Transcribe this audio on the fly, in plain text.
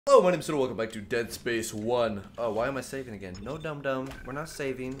Hello, my name's Huta. Welcome back to Dead Space 1. Oh, why am I saving again? No, dum-dum. We're not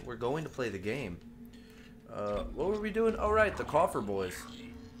saving. We're going to play the game. What were we doing? Oh, right, the coffer boys.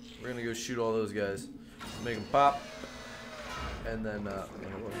 We're gonna go shoot all those guys. Make them pop. And then, hello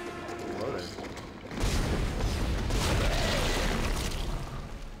there.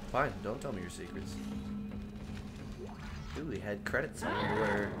 Fine, don't tell me your secrets. Ooh, he had credits.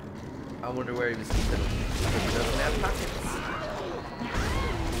 I wonder where he was keeping them. He doesn't have pockets.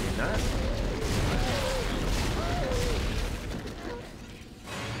 Not.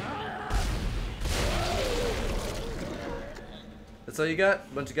 That's all you got?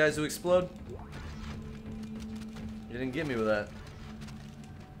 A bunch of guys who explode? You didn't get me with that.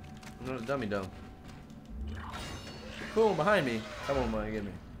 I'm not a dummy dumb. Cool, behind me. Come on, man, get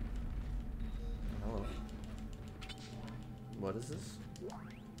me. Hello. What is this?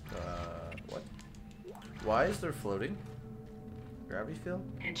 What? Why is there floating? Gravity field?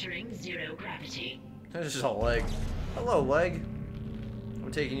 Entering zero gravity. That's just a leg. Hello, leg.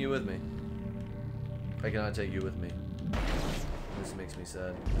 I'm taking you with me. I cannot take you with me. This makes me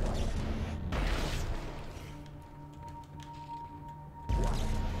sad.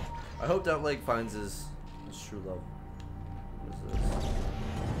 I hope that leg finds his true love. What is this?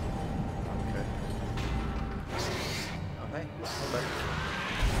 Okay. Oh, hey.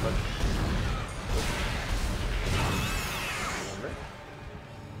 Okay.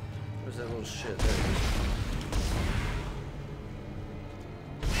 Where's that little shit? There it is.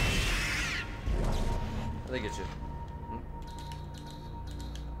 I think it's you.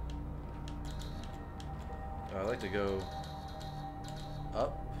 I'd like to go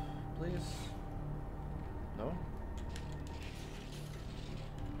up, please. No?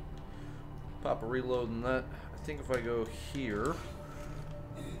 Pop a reload in that. I think if I go here,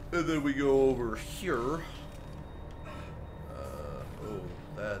 and then we go over here. Oh,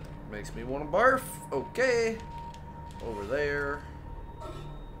 that makes me want to barf. Okay. Over there.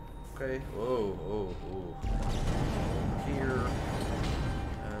 Okay. Whoa, whoa, whoa. Here.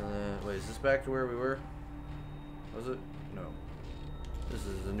 And then, wait, is this back to where we were? Was it? No. This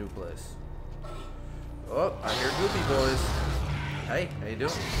is a new place. Oh, I hear Goopy boys. Hey, how you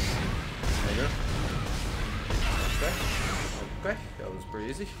doing? How you doing? Okay. Okay, that was pretty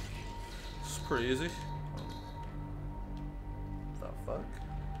easy. This is pretty easy. The fuck?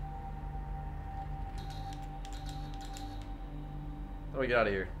 How do we get out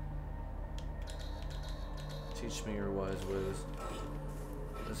of here? Teach me your wise ways.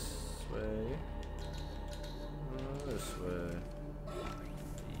 This way. This way.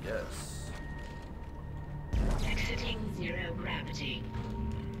 Yes. Exiting zero gravity.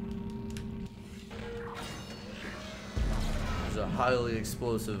 There's a highly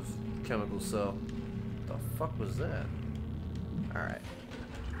explosive chemical cell. What the fuck was that? Alright.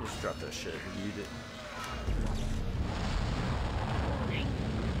 Let's drop that shit and eat it. Warning.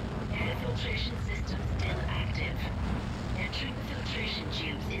 Air filtration system still active. Entering the filtration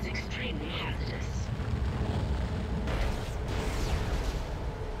tubes is extremely hazardous.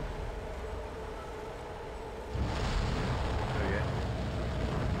 Okay.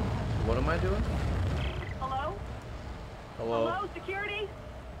 What am I doing? Hello? Hello? Hello, security?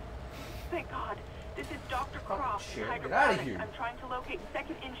 Thank God. This is Dr. Croft. shit, get Hydroponics. outta here. I'm trying to locate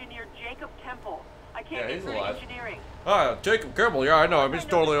second engineer Jacob Temple. I can't Yeah, get he's through to alive. engineering. Ah, Jacob Campbell. Yeah, I know. He's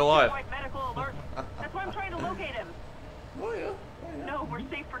totally alive. Medical alert. That's why I'm trying to locate him. Oh, yeah. No, we're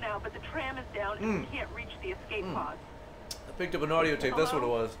safe for now, but the tram is down and we can't reach the escape pods. I picked up an audio tape. That's what it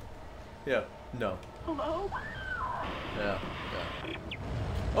was. Yeah. No. Hello? Yeah. Yeah.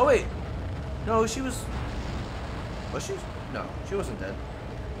 Oh, wait. No, she was... Was she? No, she wasn't dead.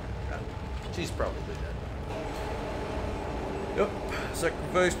 No. She's probably dead. Yep.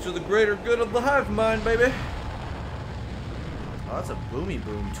 Sacrifice to the greater good of the hive mind, baby. Oh, that's a boomy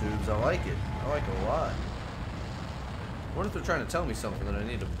boom tubes. I like it. I like it a lot. I wonder if they're trying to tell me something that I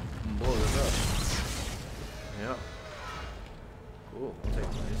need to blow this up. Yeah. Cool. I'll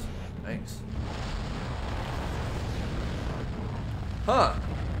take these. Thanks. Huh.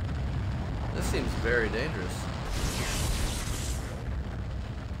 This seems very dangerous.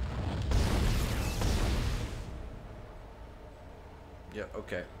 Yeah,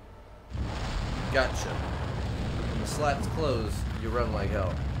 okay. Gotcha. When the slats close, you run like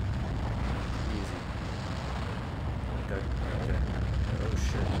hell. Easy. Okay, okay. Oh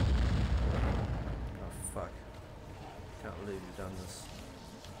shit. Oh fuck. Can't believe you've done this.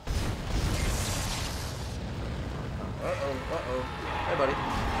 Uh-oh, uh-oh. Hey buddy.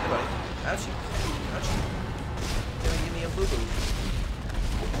 Hey buddy. Ouchie. Ouchie. Give me a boo-boo.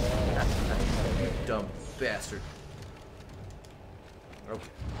 You dumb bastard. Okay.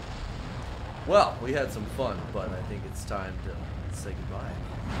 Well, we had some fun, but I think it's time to say goodbye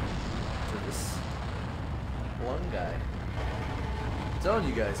to this one guy. I'm telling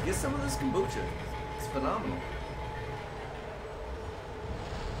you guys, get some of this kombucha. It's phenomenal.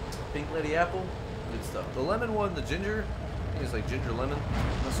 Pink Lady Apple, good stuff. The lemon one, the ginger, I think it's like ginger lemon.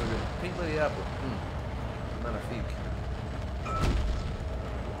 Not so good. Pink Lady Apple, magnifique.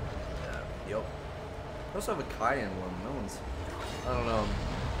 Yeah, yep. I also have a cayenne one. That one's, I don't know.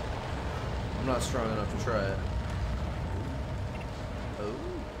 I'm not strong enough to try it. Oh,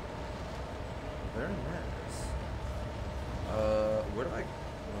 very nice. Where do I?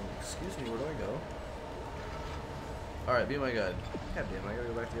 Excuse me. Where do I go? All right, be my guide. God damn, I gotta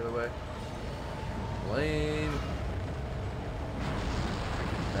go back the other way. Lame.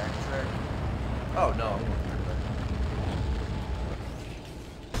 Backtrack. Oh no, I'm going through there.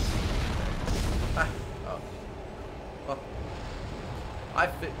 Ah. Oh. Oh. I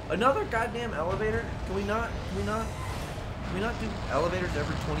fit another goddamn elevator. Can we not? Can we not? Can we not do elevators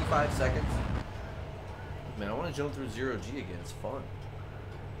every 25 seconds? Man, I want to jump through 0G again. It's fun.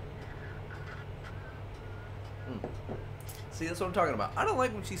 See, that's what I'm talking about. I don't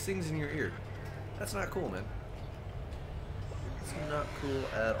like when she sings in your ear. That's not cool, man. It's not cool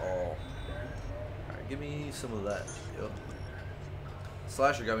at all. Alright, give me some of that. Yep.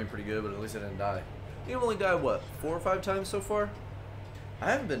 Slasher got me pretty good, but at least I didn't die. You've only died, what, 4 or 5 times so far?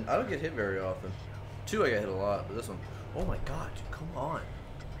 I don't get hit very often. 2 I get hit a lot, but this one, oh my god, dude, come on.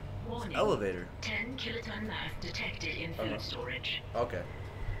 Warning. Elevator. 10 kiloton mass detected in food storage. Okay.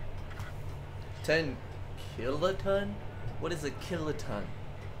 10 kiloton? What is a kiloton?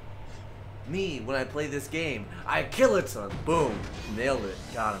 Me, when I play this game, I kill a ton. Boom. Nailed it.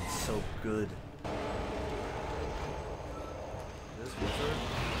 God, I'm so good. This wizard?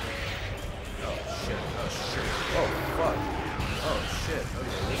 Oh shit. Oh shit. Oh fuck. Oh shit.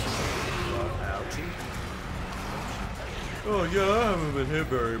 Okay, this is ouchie. Oh yeah, I haven't been hit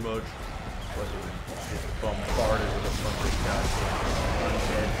very much. What? Just bombarded with a bunch of goddamn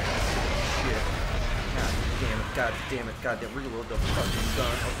undead shit. God damn it, god damn, reload the fucking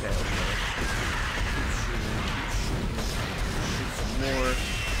gun. Okay. Keep shooting. Shoot some more.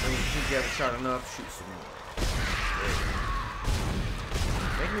 When you think you haven't shot enough, shoot some more.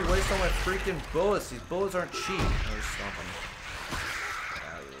 Make me waste all my freaking bullets. These bullets aren't cheap. I just stomp them.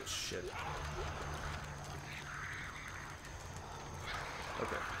 Ah, little shit.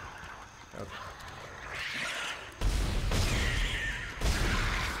 Okay. Okay.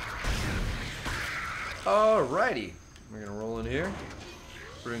 Alrighty, we're gonna roll in here.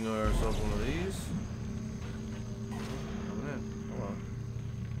 Bring ourselves one of these. Come in. Come on.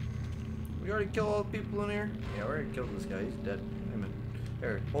 We already killed all the people in here? Yeah, we already killed this guy. He's dead. Hey man.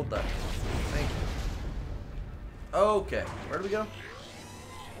 Here, hold that. Thank you. Okay, where do we go?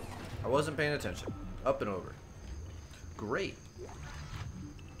 I wasn't paying attention. Up and over. Great.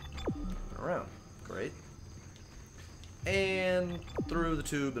 Around. Great. And through the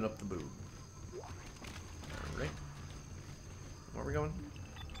tube and up the boob. Alright. Where are we going?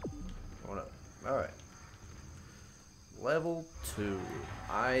 Going up. Alright. Level 2.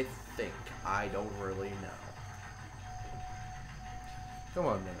 I think. I don't really know. Come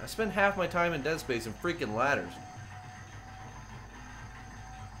on, man. I spend half my time in Dead Space in freaking ladders.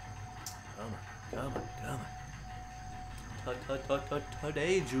 Come on.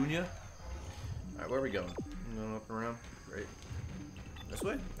 Today, Junior. Alright, where are we going? Going up and around? Great. This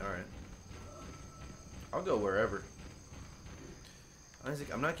way? Alright. I'll go wherever.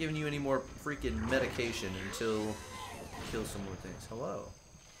 Isaac, I'm not giving you any more freaking medication until you kill some more things. Hello.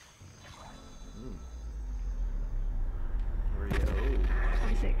 Where are you? Oh.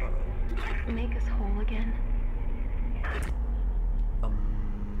 Isaac, make us whole again.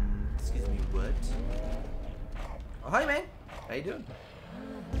 Excuse me, what? Oh, hi, man. How you doing?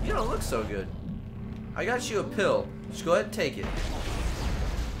 You don't look so good. I got you a pill. Just go ahead and take it.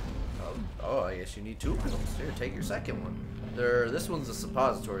 Oh, I guess you need 2 pills. Here, take your second one. This one's a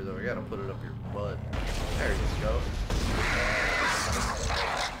suppository, though. I gotta put it up your butt. There you go.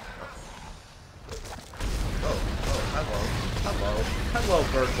 Hello,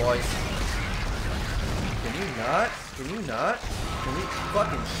 bird boys. Can you not? Can you not? Can we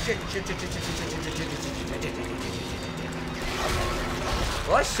fucking shit.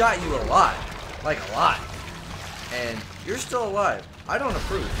 Well, I shot you a lot. Like a lot. And you're still alive. I don't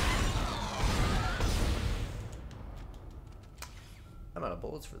approve. I'm out of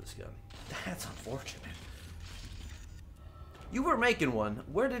bullets for this gun. That's unfortunate. You were making one.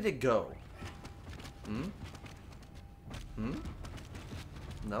 Where did it go?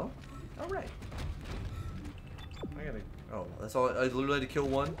 No? Alright. Oh, that's all. I literally had to kill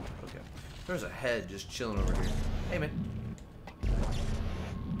one? Okay. There's a head just chilling over here. Hey, man.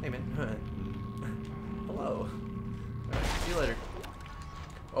 Hey, man. Hello. Alright, see you later.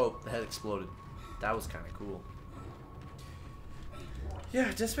 Oh, the head exploded. That was kind of cool.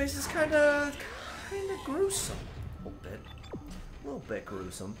 Yeah, Dead Space is kind of gruesome. A little bit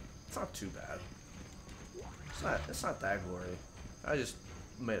gruesome. It's not too bad. It's not that gory. I just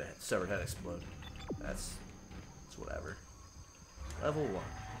made a severed head explode. That's whatever. Level 1.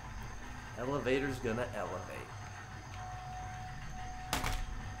 Elevator's gonna elevate.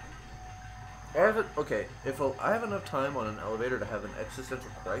 Okay, if I have enough time on an elevator to have an existential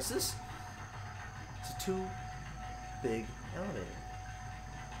crisis, it's a too big elevator.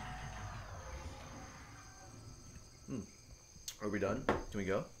 Are we done? Can we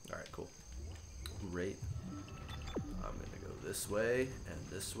go? Alright, cool. Great. I'm gonna go this way,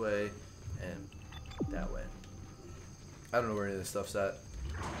 and that way. I don't know where any of this stuff's at.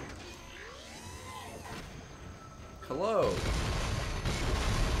 Hello.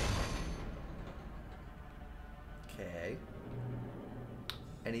 Okay.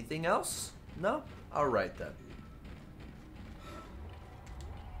 Anything else? No? Alright then.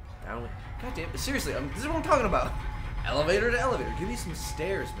 Down. God damn it. Seriously, this is what I'm talking about. Elevator to elevator. Give me some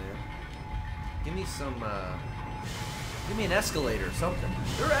stairs, man. Give me some, give me an escalator or something.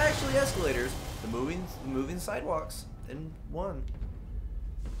 There are actually escalators. The moving sidewalks in one.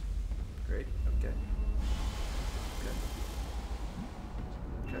 Great. Okay.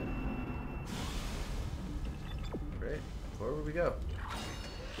 Okay. Great. Where would we go?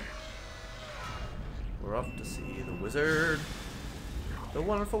 We're off to see the wizard. The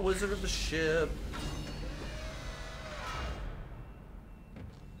wonderful wizard of the ship.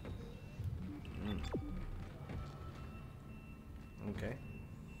 Okay.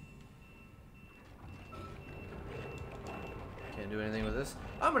 Can't do anything with this.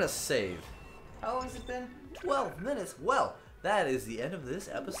 I'm gonna save. How long has it been? 12 minutes. Well, that is the end of this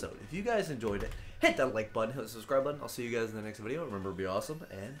episode. If you guys enjoyed it, hit that like button, hit the subscribe button. I'll see you guys in the next video. Remember, be awesome,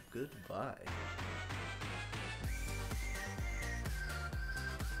 and goodbye.